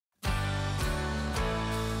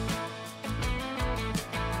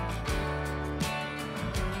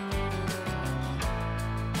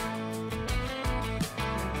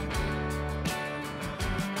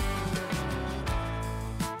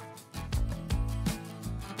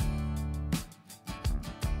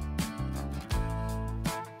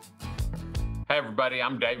everybody.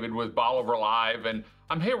 I'm David with Bolivar Live, and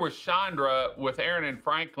I'm here with Chandra with Aaron and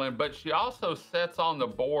Franklin, but she also sits on the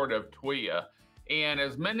board of TWIA. And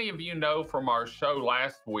as many of you know from our show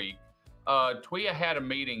last week, TWIA had a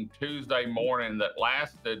meeting Tuesday morning that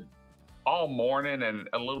lasted all morning and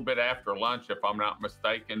a little bit after lunch, if I'm not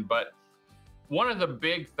mistaken. But one of the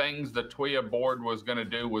big things the TWIA board was going to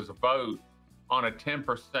do was vote on a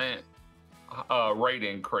 10% rate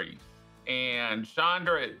increase. And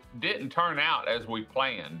Chandra, it didn't turn out as we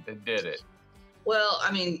planned, did it? Well,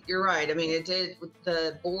 I mean, you're right. I mean, it did.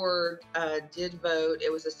 The board did vote.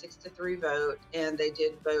 It was a 6-3 vote, and they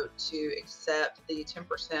did vote to accept the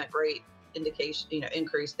 10% rate indication,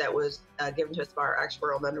 increase that was given to us by our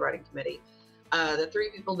actuarial and underwriting committee. The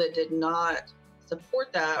three people that did not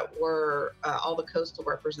support that were all the coastal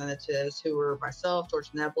representatives, who were myself,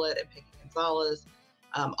 George Neblett, and Peggy Gonzalez.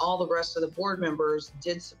 All the rest of the board members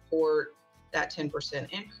did support that 10%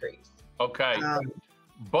 increase. Okay,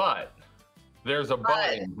 but there's a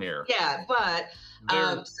but in here. Yeah, but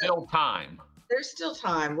there's still time. There's still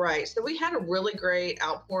time, right? So we had a really great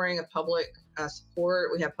outpouring of public support.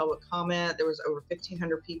 We had public comment. There was over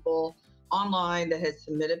 1,500 people online that had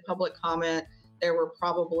submitted public comment. There were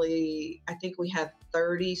probably, I think we had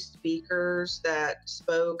 30 speakers that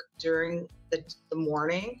spoke during the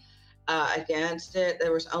morning against it.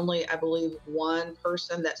 There was only, I believe, one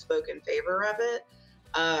person that spoke in favor of it.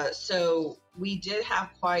 So we did have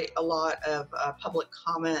quite a lot of public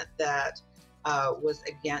comment that was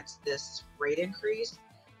against this rate increase,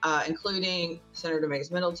 including Senator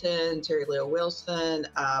Megs Middleton, Terry Leo Wilson.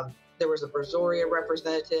 There was a Brazoria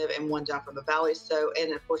representative and one down from the Valley. So,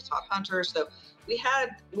 and of course, Todd Hunter. So we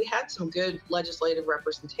had some good legislative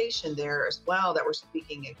representation there as well that were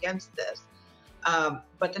speaking against this.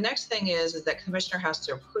 But the next thing is that commissioner has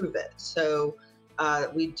to approve it. So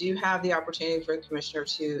we do have the opportunity for the commissioner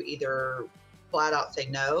to either flat out say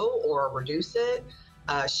no or reduce it.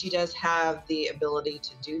 She does have the ability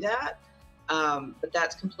to do that, but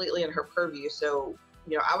that's completely in her purview. So,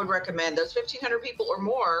 I would recommend those 1,500 people or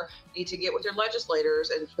more need to get with their legislators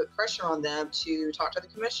and put pressure on them to talk to the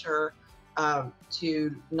commissioner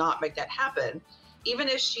to not make that happen. Even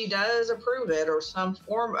if she does approve it or some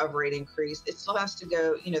form of rate increase, it still has to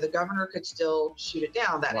go, the governor could still shoot it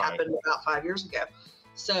down. That happened about 5 years ago.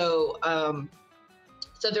 So,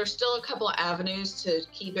 so there's still a couple of avenues to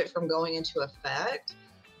keep it from going into effect.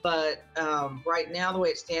 But right now, the way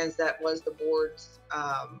it stands, that was the board's,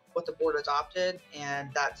 what the board adopted. And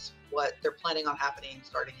that's what they're planning on happening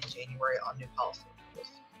starting in January on new policy.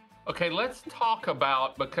 Okay, let's talk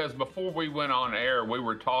about, because before we went on air, we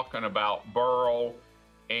were talking about Burl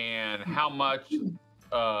and how much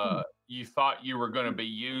you thought you were going to be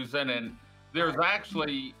using. And there's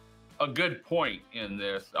actually a good point in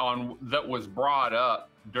this that was brought up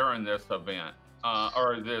during this event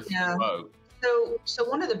or this vote. So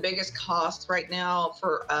one of the biggest costs right now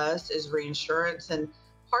for us is reinsurance. And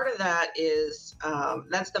part of that is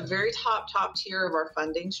that's the very top tier of our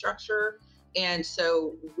funding structure. And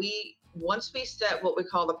so once we set what we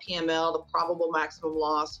call the PML, the probable maximum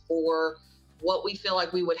loss for what we feel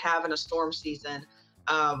like we would have in a storm season,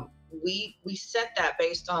 we set that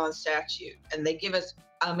based on statute, and they give us,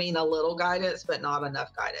 a little guidance, but not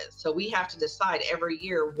enough guidance. So we have to decide every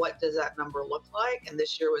year, what does that number look like? And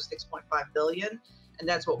this year was $6.5 billion. And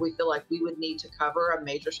that's what we feel like we would need to cover a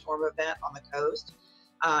major storm event on the coast.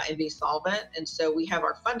 And be solvent. And so we have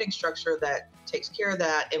our funding structure that takes care of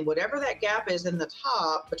that. And whatever that gap is in the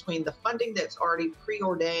top between the funding that's already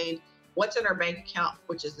preordained, what's in our bank account,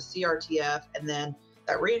 which is the CRTF, and then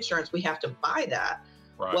that reinsurance, we have to buy that.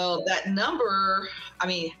 Right. Well, that number,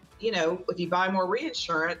 if you buy more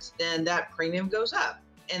reinsurance, then that premium goes up.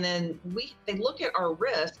 And then they look at our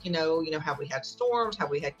risk, have we had storms,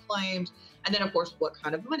 have we had claims, and then of course, what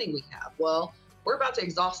kind of money we have. Well, we're about to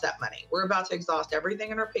exhaust that money. We're about to exhaust everything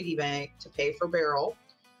in our piggy bank to pay for Beryl,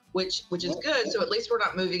 which is good. So at least we're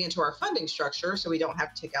not moving into our funding structure. So we don't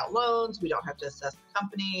have to take out loans. We don't have to assess the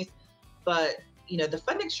companies. But, the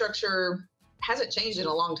funding structure hasn't changed in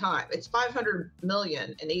a long time. It's $500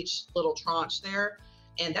 million in each little tranche there.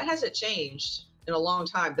 And that hasn't changed in a long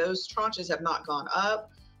time. Those tranches have not gone up.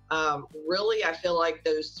 Really, I feel like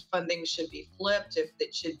those fundings should be flipped. If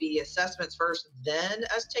it should be assessments first, then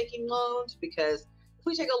us taking loans, because if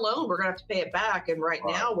we take a loan, we're going to have to pay it back. And right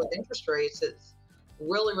now with interest rates, it's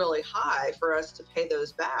really, really high for us to pay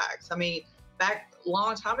those back. Back a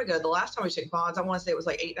long time ago, the last time we took bonds, I want to say it was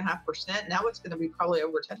like 8.5%. Now it's going to be probably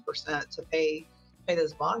over 10% to pay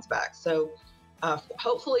those bonds back. So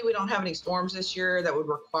hopefully we don't have any storms this year that would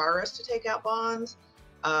require us to take out bonds.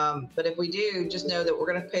 But if we do, just know that we're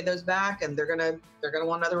going to pay those back, and they're going to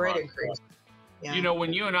want another rate increase. You Yeah. know,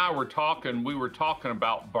 when you and I were talking, we were talking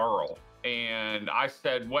about Burrell. And I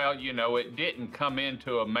said, well, you know, it didn't come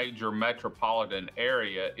into a major metropolitan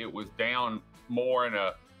area. It was down more in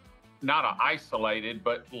a, not a isolated,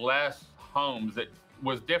 but less homes. It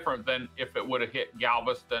was different than if it would have hit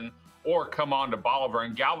Galveston or come on to Bolivar.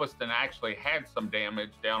 And Galveston actually had some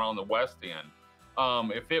damage down on the west end.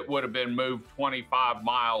 If it would have been moved 25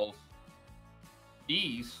 miles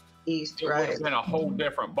east, East, it would right. have been a whole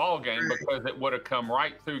different ball game Right. because it would have come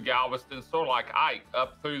right through Galveston, sort of like Ike,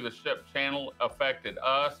 up through the ship channel, affected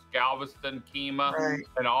us, Galveston, Kemah, Right.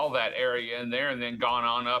 and all that area in there, and then gone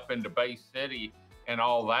on up into Bay City and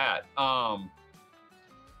all that.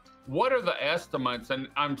 What are the estimates? And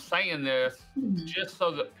I'm saying this Mhm. just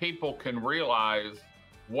so that people can realize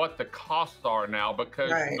what the costs are now,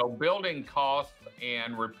 because Right. you know, building costs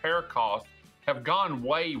and repair costs have gone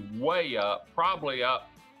way, way up, probably up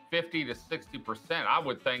 50 to 60%, I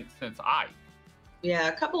would think, since Ike. Yeah,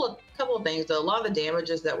 a couple of things though. A lot of the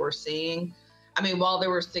damages that we're seeing, I mean, while they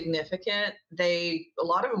were significant, a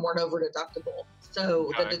lot of them weren't over deductible.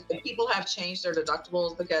 So Okay. the people have changed their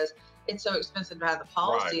deductibles because it's so expensive to have the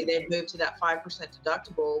policy. Right. They've moved to that 5%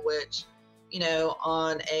 deductible, which, you know,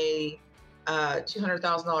 on a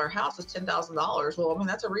 $200,000 house is $10,000. Well, I mean,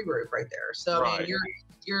 that's a re-roof right there. So I mean,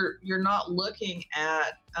 Right. you're not looking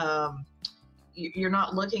at you're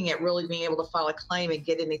not looking at really being able to file a claim and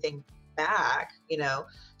get anything back, you know.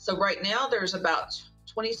 So right now there's about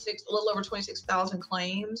a little over 26,000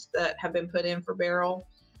 claims that have been put in for Beryl.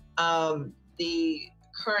 The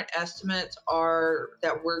current estimates are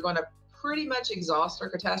that we're going to pretty much exhaust our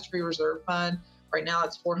catastrophe reserve fund. Right now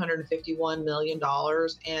it's $451 million,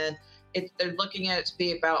 and they're looking at it to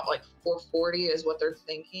be about like 440 is what they're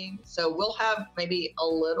thinking. So we'll have maybe a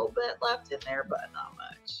little bit left in there, but not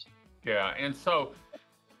much. Yeah, and so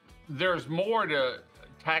there's more to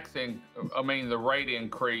taxing, I mean, the rate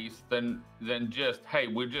increase than just, hey,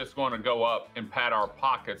 we're just going to go up and pat our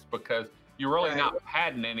pockets, because you're really Right. not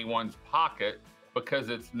patting anyone's pocket, because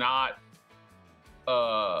it's not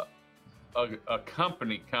a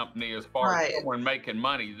company as far Right. as someone making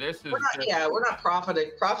money. This is just, Yeah, we're not profiting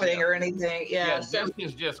Yeah. or anything. Yeah, so this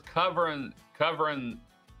is just covering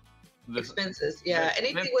the expenses. Yeah,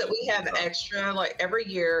 anything that expenses. we have extra, like every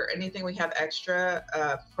year, anything we have extra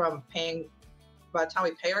from paying, by the time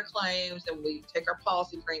we pay our claims and we take our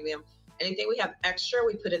policy premium, anything we have extra,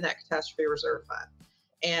 we put in that catastrophe reserve fund.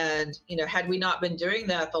 And you know, had we not been doing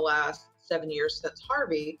that the last 7 years since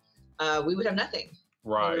Harvey, we would have nothing.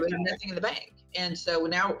 Right. We would have nothing in the bank. And so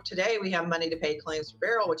now today we have money to pay claims for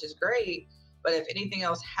Beryl, which is great. But if anything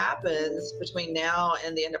else happens between now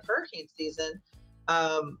and the end of hurricane season,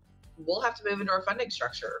 we'll have to move into our funding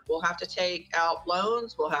structure. We'll have to take out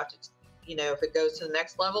loans. We'll have to, you know, if it goes to the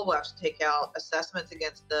next level, we'll have to take out assessments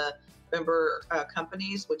against the member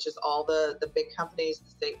companies, which is all the big companies, the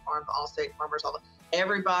State Farm, the Allstate Farmers,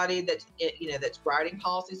 everybody that's, you know, that's writing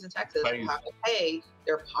policies in Texas will have to pay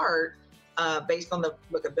their part based on the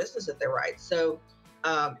book of business that they write. So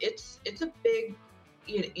it's a big,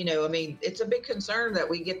 you know, I mean, it's a big concern that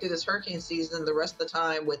we get through this hurricane season the rest of the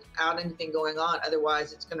time without anything going on.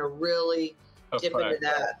 Otherwise, it's going to really dip into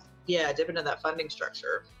that. Yeah, dip into that funding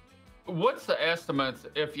structure. What's the estimates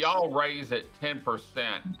if y'all raise it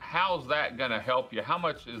 10%? How's that going to help you? How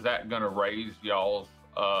much is that going to raise y'all's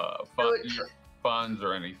funds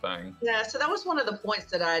or anything? Yeah, so that was one of the points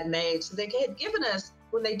that I had made. So they had given us,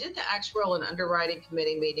 when they did the actuarial and underwriting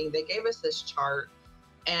committee meeting, they gave us this chart,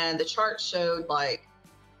 and the chart showed like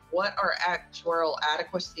what our actuarial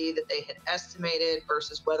adequacy that they had estimated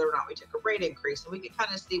versus whether or not we took a rate increase, and we could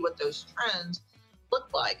kind of see what those trends look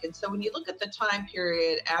like. And so when you look at the time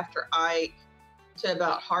period after Ike to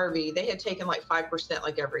about Harvey, they had taken like 5%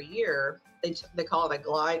 like every year. They call it a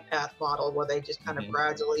glide path model, where they just kind of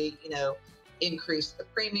gradually, you know, increase the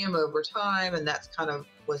premium over time, and that's kind of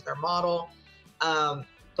was their model.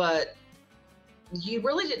 But you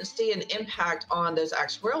really didn't see an impact on those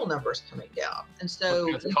actuarial numbers coming down. And so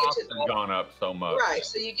because costs have gone up so much. Right.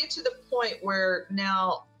 So you get to the point where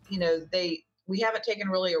now, you know, we haven't taken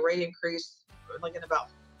really a rate increase like in about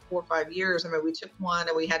 4 or 5 years. I mean, we took one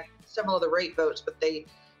and we had several other rate votes, but they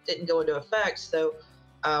didn't go into effect. So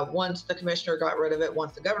once the commissioner got rid of it,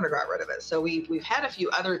 once the governor got rid of it. So we've had a few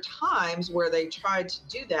other times where they tried to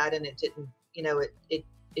do that and it didn't, you know, it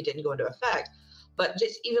didn't go into effect. But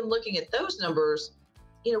just even looking at those numbers,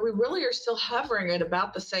 you know, we really are still hovering at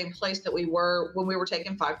about the same place that we were when we were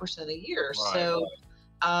taking 5% a year. Right. So,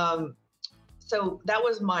 so that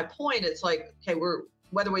was my point. It's like, okay,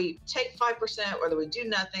 whether we take 5%, whether we do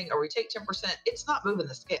nothing, or we take 10%, it's not moving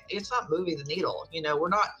the scale. It's not moving the needle. You know, we're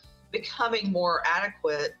not becoming more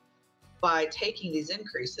adequate by taking these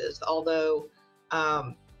increases. Although,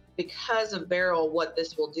 because of Beryl, what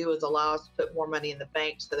this will do is allow us to put more money in the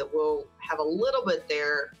bank so that we'll have a little bit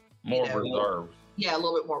there. More reserves. Yeah, a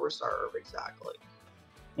little bit more reserve, exactly.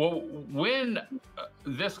 Well, when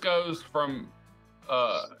this goes from,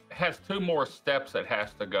 has two more steps it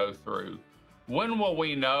has to go through. When will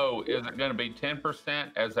we know? Is it going to be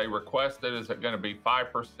 10% as they requested? Is it going to be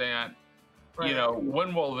 5%? Right. You know,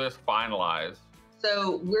 when will this finalize?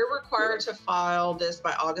 So we're required to file this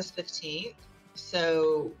by August 15th.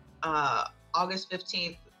 So August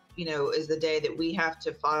 15th, you know, is the day that we have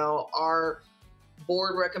to file our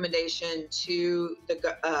board recommendation to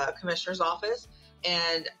the commissioner's office.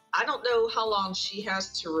 And I don't know how long she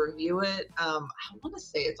has to review it. I want to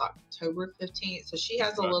say it's October 15th. So she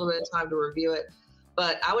has a little bit of time to review it.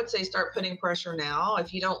 But I would say start putting pressure now.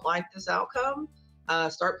 If you don't like this outcome,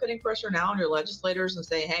 start putting pressure now on your legislators and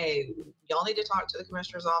say, hey, y'all need to talk to the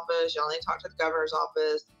commissioner's office. Y'all need to talk to the governor's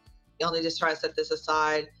office. Y'all need to try to set this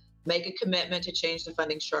aside. Make a commitment to change the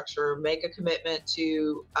funding structure. Make a commitment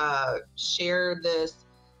to share this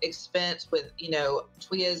expense with, you know,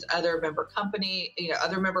 TWIA's other member company, you know,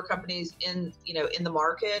 other member companies in, you know, in the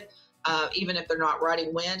market, even if they're not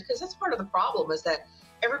writing wind, because that's part of the problem is that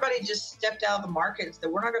everybody just stepped out of the market and said,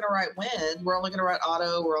 we're not going to write wind. We're only going to write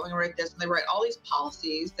auto. We're only going to write this. And they write all these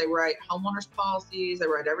policies. They write homeowners policies. They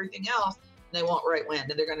write everything else. And they won't write wind.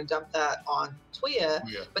 And they're going to dump that on TWIA.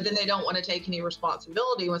 Yeah. But then they don't want to take any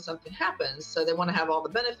responsibility when something happens. So they want to have all the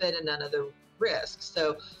benefit and none of the risk.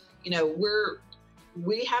 So, you know,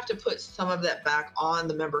 we have to put some of that back on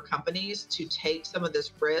the member companies to take some of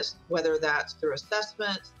this risk, whether that's through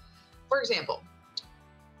assessments. For example,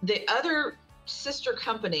 the other sister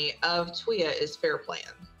company of TWIA is Fair Plan.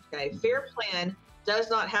 Okay, Fair Plan does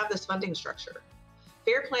not have this funding structure.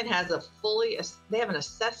 Fair Plan has they have an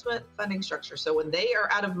assessment funding structure. So when they are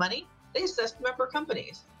out of money, they assess member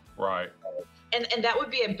companies. Right. And that would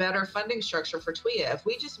be a better funding structure for TWIA. If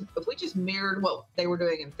we just mirrored what they were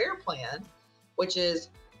doing in Fair Plan, which is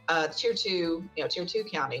tier two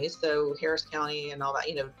counties, so Harris County and all that,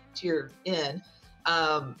 you know, tier N,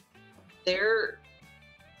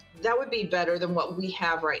 that would be better than what we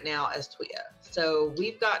have right now as TWIA. So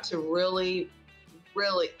we've got to really,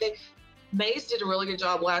 Mays did a really good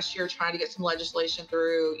job last year trying to get some legislation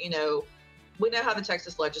through. You know, we know how the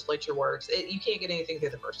Texas legislature works. You can't get anything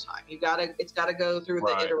through the first time. It's got to go through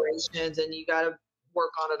the iterations, and you got to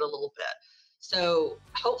work on it a little bit. So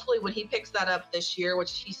hopefully when he picks that up this year,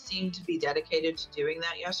 which he seemed to be dedicated to doing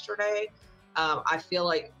that yesterday, I feel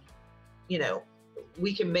like, you know,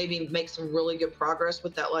 we can maybe make some really good progress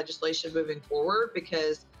with that legislation moving forward,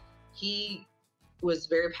 because he was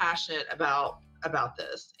very passionate about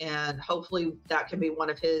this, and hopefully that can be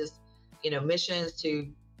one of his, you know, missions to,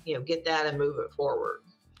 you know, get that and move it forward.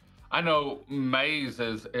 I know Mays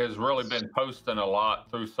has really been posting a lot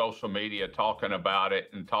through social media, talking about it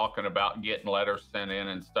and talking about getting letters sent in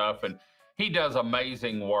and stuff. And he does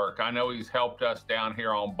amazing work. I know he's helped us down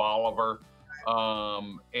here on Bolivar,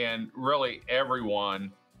 and really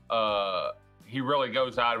everyone. He really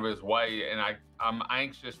goes out of his way, and I'm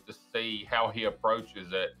anxious to see how he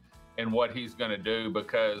approaches it and what he's going to do,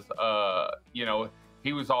 because you know,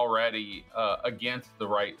 he was already against the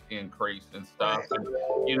rate increase and stuff. And,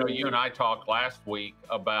 you know, you and I talked last week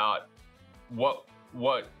about what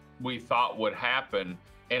we thought would happen,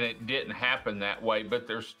 and it didn't happen that way, but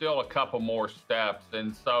there's still a couple more steps.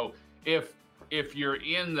 And so if you're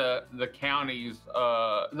in the counties,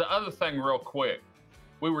 the other thing real quick,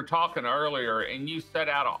 we were talking earlier, and you said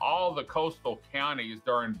out of all the coastal counties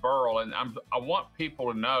during Beryl, and I want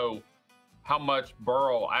people to know how much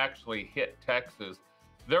Beryl actually hit Texas.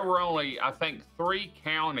 There were only, I think, 3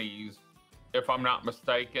 counties, if I'm not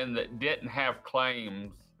mistaken, that didn't have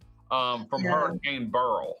claims from Hurricane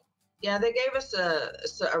Beryl. Yeah, they gave us a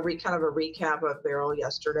kind of a recap of Beryl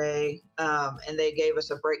yesterday, and they gave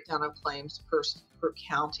us a breakdown of claims per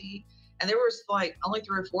county. And there was like only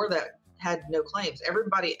 3 or 4 that had no claims.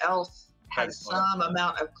 Everybody else had some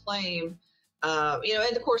amount of claim. You know,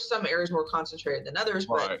 and of course, some areas more concentrated than others.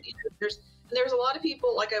 But you know, there's a lot of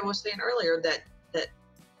people, like I was saying earlier, that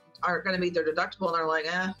aren't going to meet their deductible, and are like,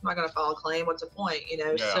 I'm not going to file a claim. What's the point? You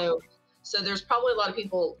know, so there's probably a lot of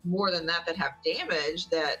people more than that have damage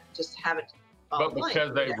that just haven't filed a claim.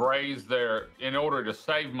 Because they've raised their, in order to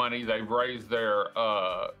save money, they've raised their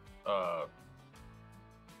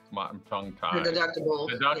my tongue tied.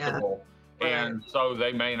 Deductible. And so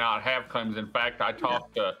they may not have claims. In fact, I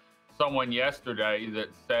talked to someone yesterday that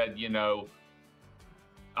said, you know,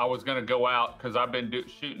 I was going to go out because I've been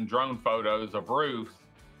shooting drone photos of roofs,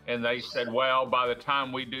 and they said, well, by the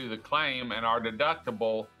time we do the claim and our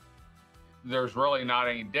deductible, there's really not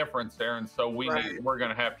any difference there, and so Right. we're going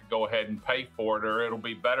to have to go ahead and pay for it, or it'll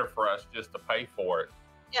be better for us just to pay for it.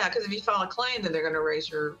 Yeah, because if you file a claim, then they're going to raise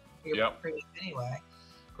your Yep. premium anyway.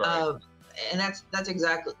 Great. Um, and that's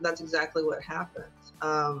exactly what happens.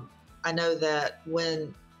 I know that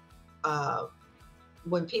when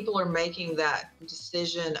people are making that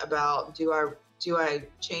decision about do I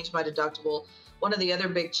change my deductible, one of the other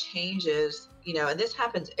big changes, and this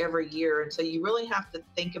happens every year, and so you really have to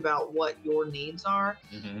think about what your needs are,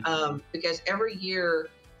 Hmm. because every year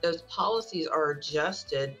those policies are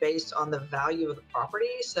adjusted based on the value of the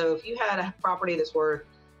property. So if you had a property that's worth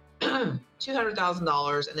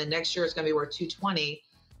 $200,000, and then next year it's going to be worth 220,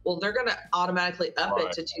 well, they're going to automatically up it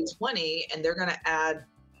Right. to 220, and they're going to add,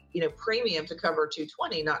 premium to cover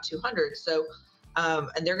 220, not 200. So,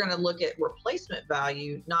 and they're going to look at replacement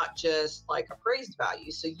value, not just like appraised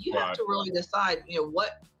value. So you have Right. to really decide,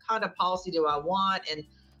 what kind of policy do I want, and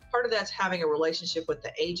part of that's having a relationship with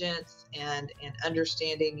the agents and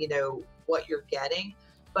understanding, what you're getting.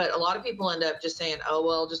 But a lot of people end up just saying, "Oh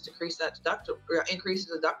well, just increase that deductible, or increase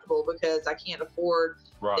the deductible because I can't afford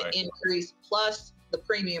the Right. increase plus the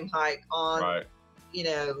premium hike on, Right.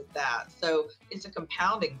 that." So it's a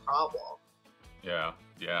compounding problem. Yeah.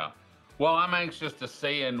 Yeah. Well, I'm anxious to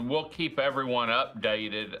see, and we'll keep everyone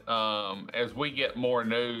updated. As we get more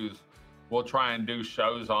news, we'll try and do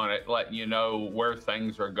shows on it, letting you know where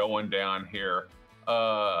things are going down here.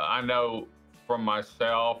 I know from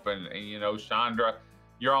myself and Chandra,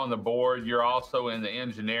 you're on the board. You're also in the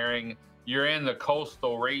engineering. You're in the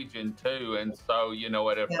coastal region too, and so it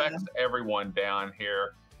Yeah, affects everyone down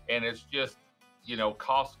here. And it's just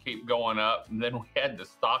costs keep going up, and then we had the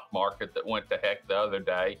stock market that went to heck the other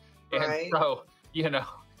day, and right. so you know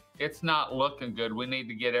it's not looking good. We need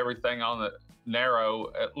to get everything on the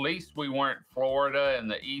narrow. At least we weren't Florida and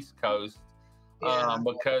the East Coast, Yeah,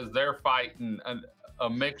 because they're fighting a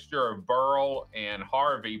mixture of Burl and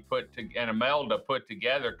Harvey and Imelda put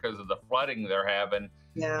together because of the flooding they're having.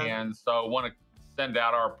 yeah, And so I want to send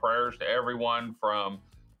out our prayers to everyone from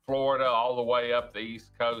Florida all the way up the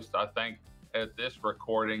East Coast. I think at this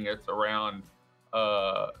recording, it's around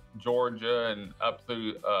Georgia and up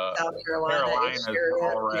through South Carolina-ish Carolinas area.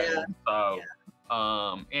 already. Yeah, So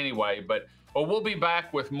yeah. anyway, but we'll be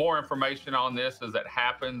back with more information on this as it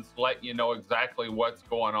happens, let you know exactly what's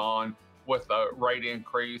going on with the rate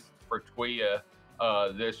increase for TWIA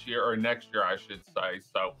this year, or next year, I should say.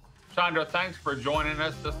 So, Chandra, thanks for joining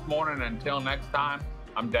us this morning. Until next time,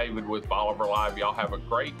 I'm David with Bolivar Live. Y'all have a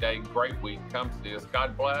great day, great week. Come see us.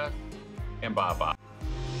 God bless, and bye-bye.